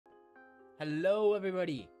Hello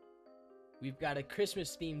everybody! We've got a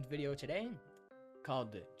Christmas themed video today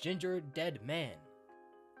called the Gingerdead Man.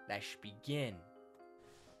 Let's begin.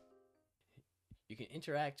 You can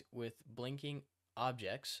interact with blinking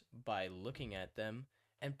objects by looking at them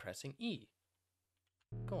and pressing E.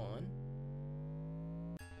 Go on.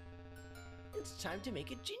 It's time to make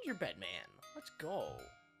a gingerbread man. Let's go.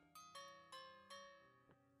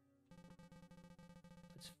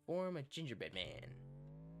 Let's form a gingerbread man.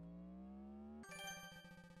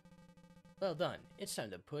 Well done. It's time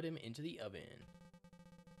to put him into the oven.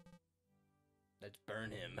 Let's burn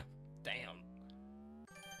him. Damn.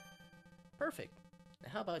 Perfect. Now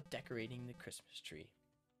how about decorating the Christmas tree?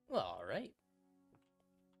 Well, alright.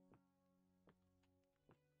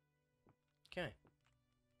 Okay.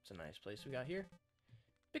 It's a nice place we got here.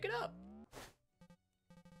 Pick it up!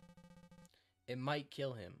 It might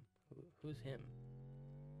kill him. Who's him?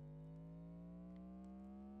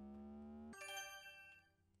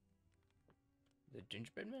 The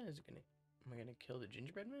gingerbread man? Am I gonna kill the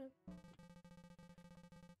gingerbread man?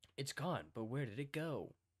 It's gone, but where did it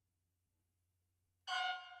go?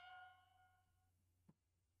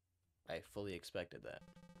 I fully expected that.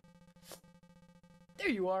 There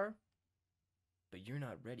you are! But you're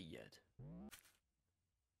not ready yet.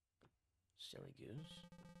 Silly goose.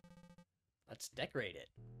 Let's decorate it.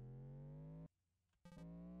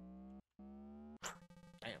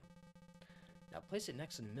 Damn. Now place it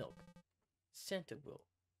next to the milk. Santa will.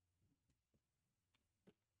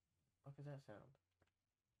 What does that sound?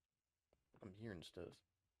 I'm hearing stuff.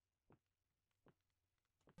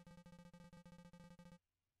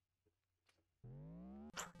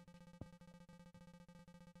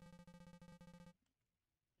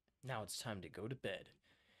 Now it's time to go to bed.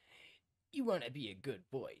 You want to be a good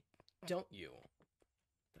boy, don't you?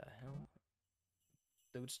 The hell?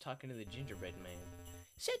 Dude's talking to the gingerbread man.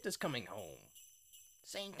 Santa's coming home.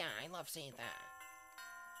 Santa, I love Santa.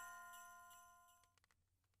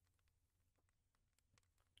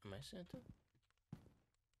 Am I Santa?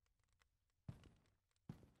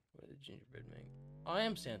 What did the gingerbread man? Oh, I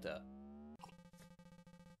am Santa.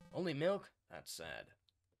 Only milk? That's sad.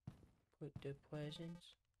 Put the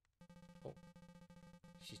presents. Oh.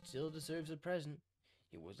 She still deserves a present.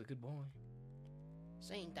 He was a good boy.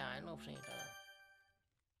 Santa, I love Santa.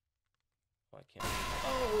 Oh, I can't.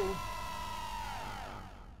 Oh!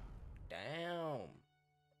 Damn.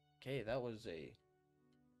 Okay, that was a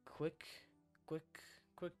quick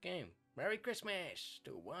game. Merry Christmas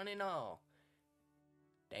to one and all.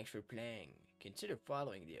 Thanks for playing. Consider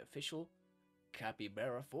following the official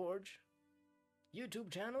Capybaraforge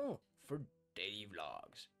YouTube channel for daily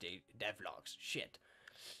vlogs. Devlogs. Shit.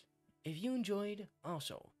 If you enjoyed,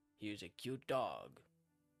 also, here's a cute dog.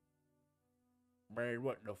 Man,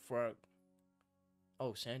 what the fuck?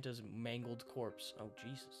 Oh, Santa's mangled corpse. Oh,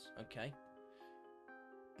 Jesus. Okay.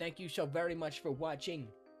 Thank you so very much for watching.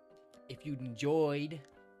 If you enjoyed,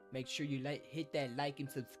 make sure you hit that like and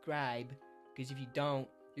subscribe. Because if you don't,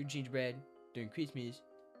 your gingerbread during Christmas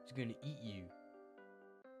is going to eat you.